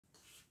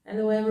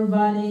Hello,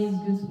 everybody. It's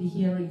good to be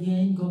here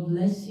again. God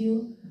bless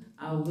you.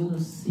 I'm going to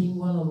sing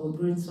one of the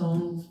great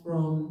songs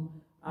from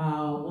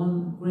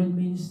one great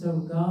minister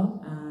of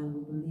God, and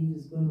we believe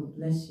it's going to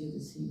bless you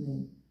this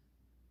evening.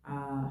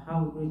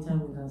 Have a great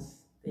time with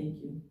us.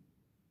 Thank you.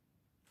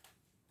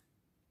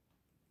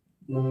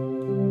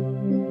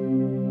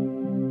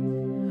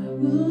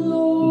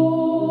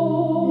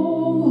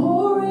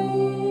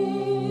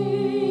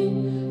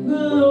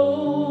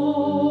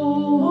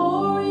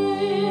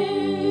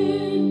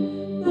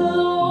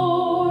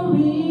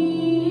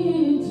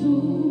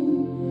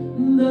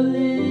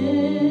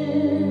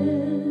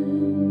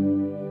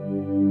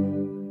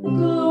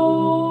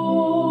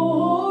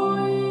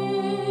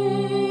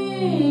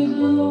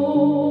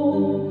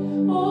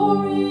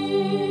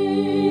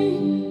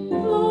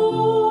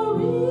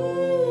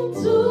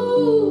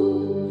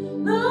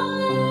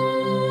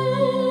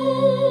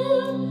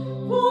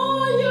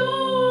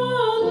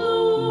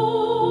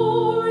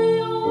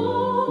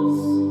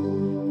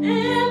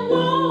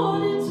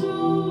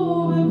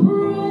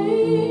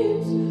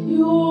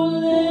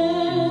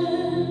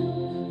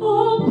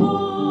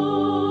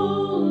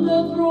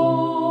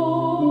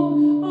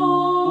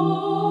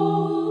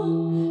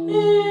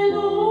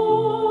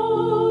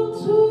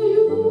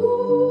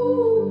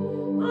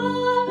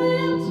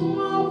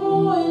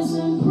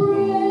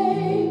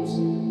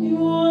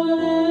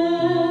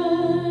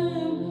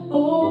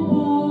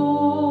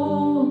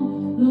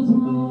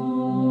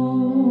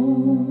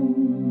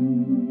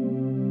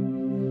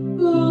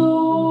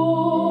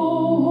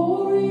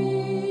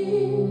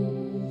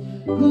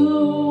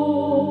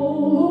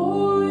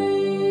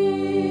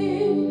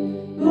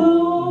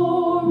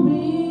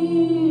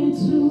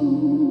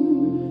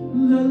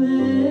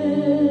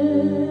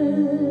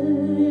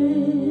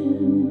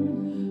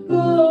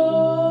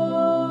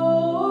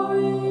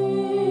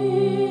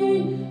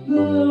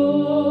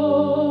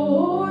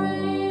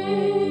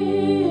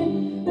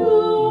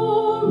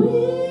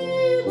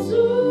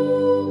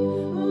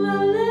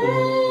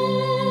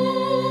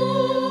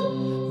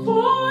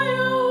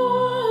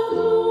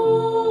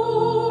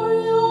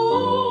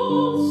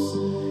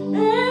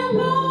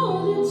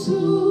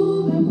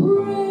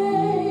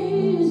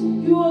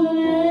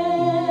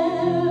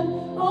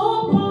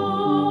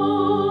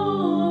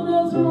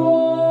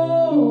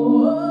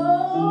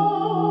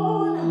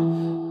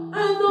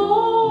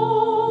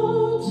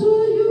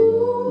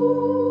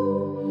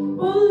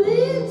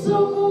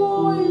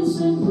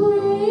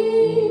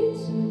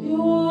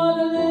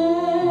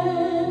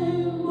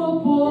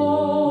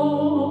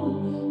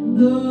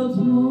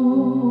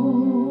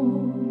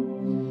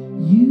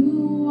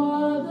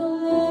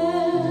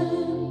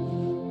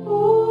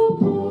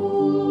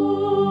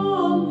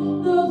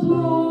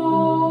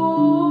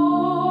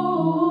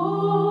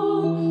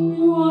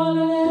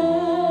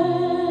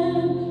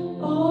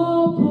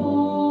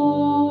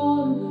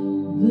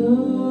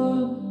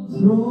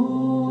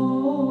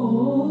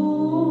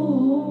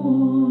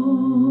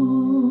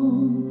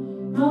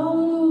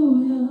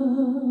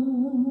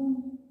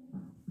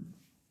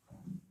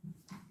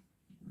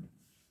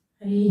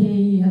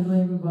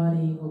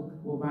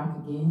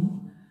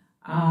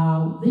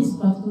 This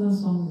particular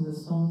song is a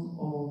song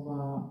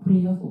of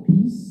prayer for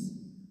peace,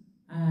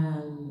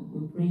 and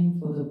we're praying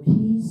for the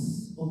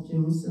peace of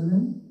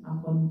Jerusalem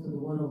according to the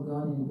word of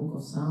God in the book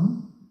of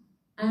Psalms,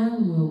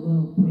 and we're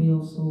going to pray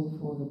also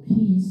for the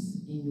peace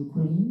in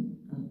Ukraine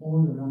and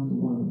all around the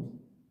world.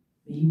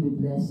 May you be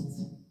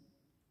blessed.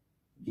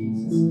 In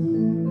Jesus'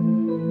 name.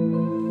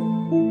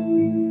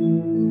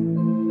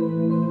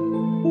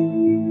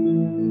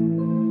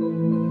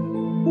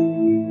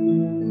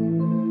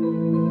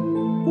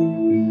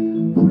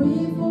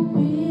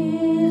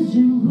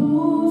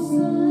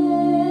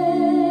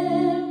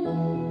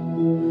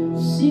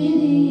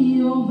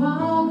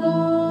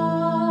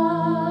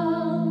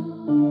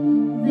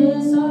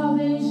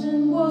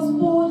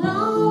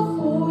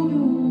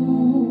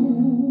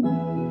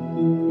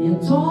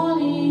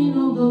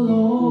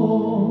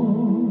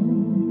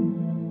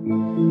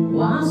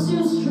 Once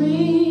you stream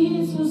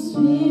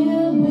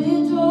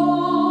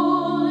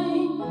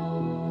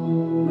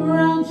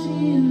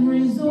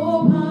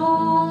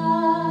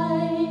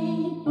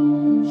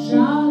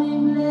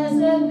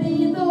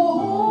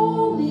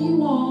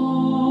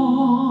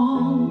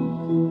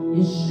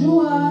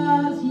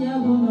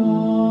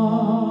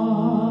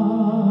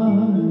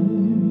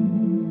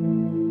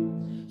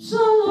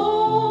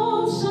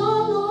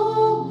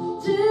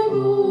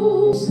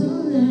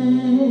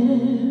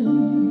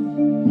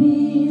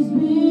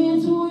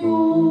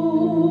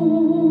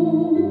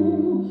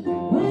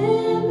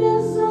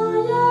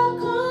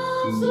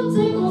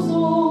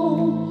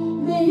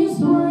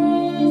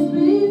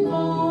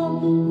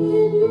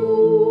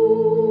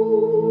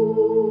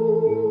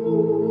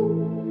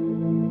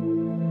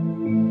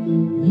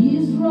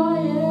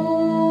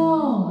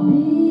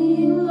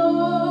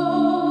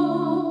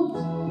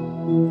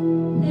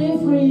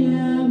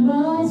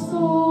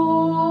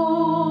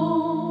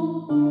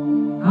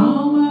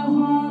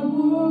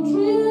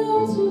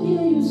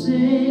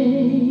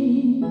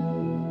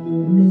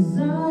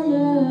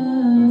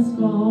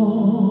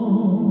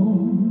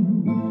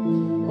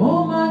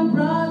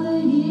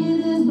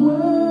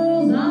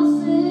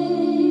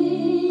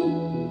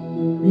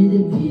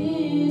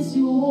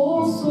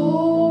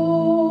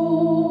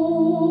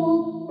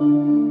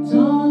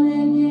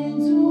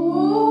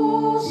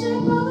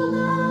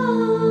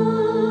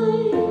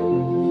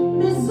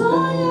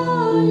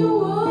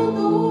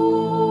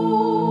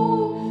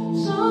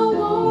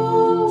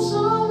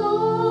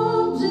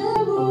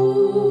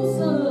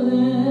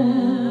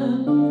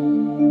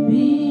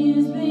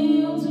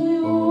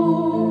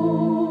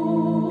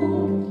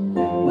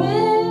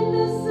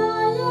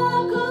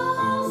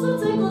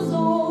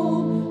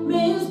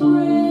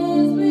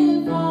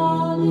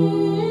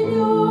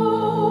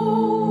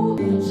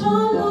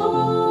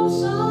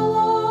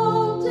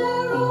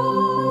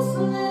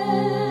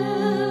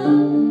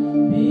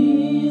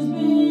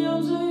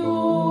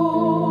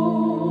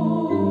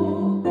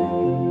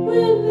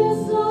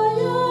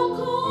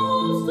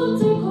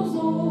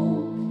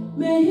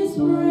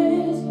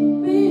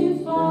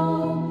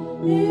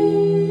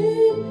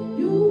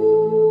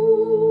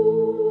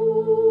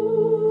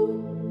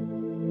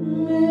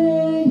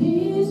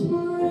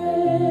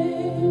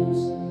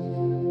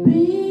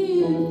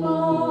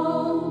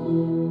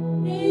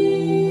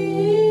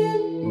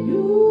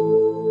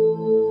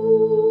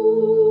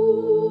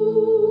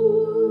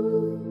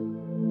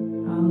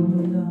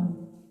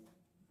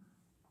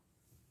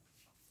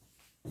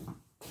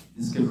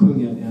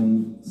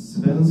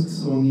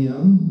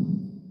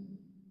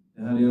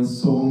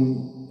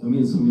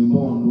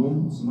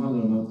lärdom som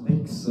handlar om att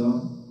växa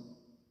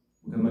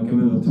och att man kan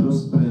behöva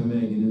tröst på den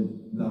vägen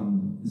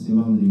ibland i sin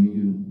vandring med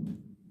Gud.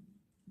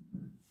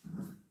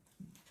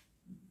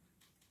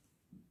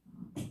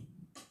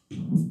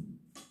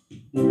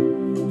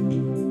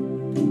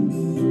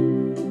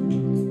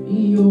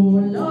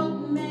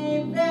 Låt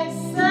mig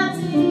växa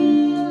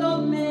till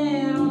och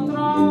mer och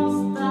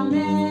trösta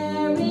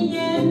mer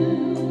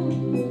igen.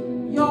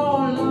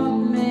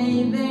 Låt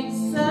mig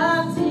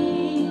växa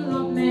till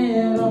och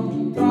mer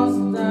och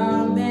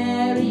trösta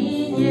mer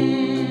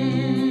igen.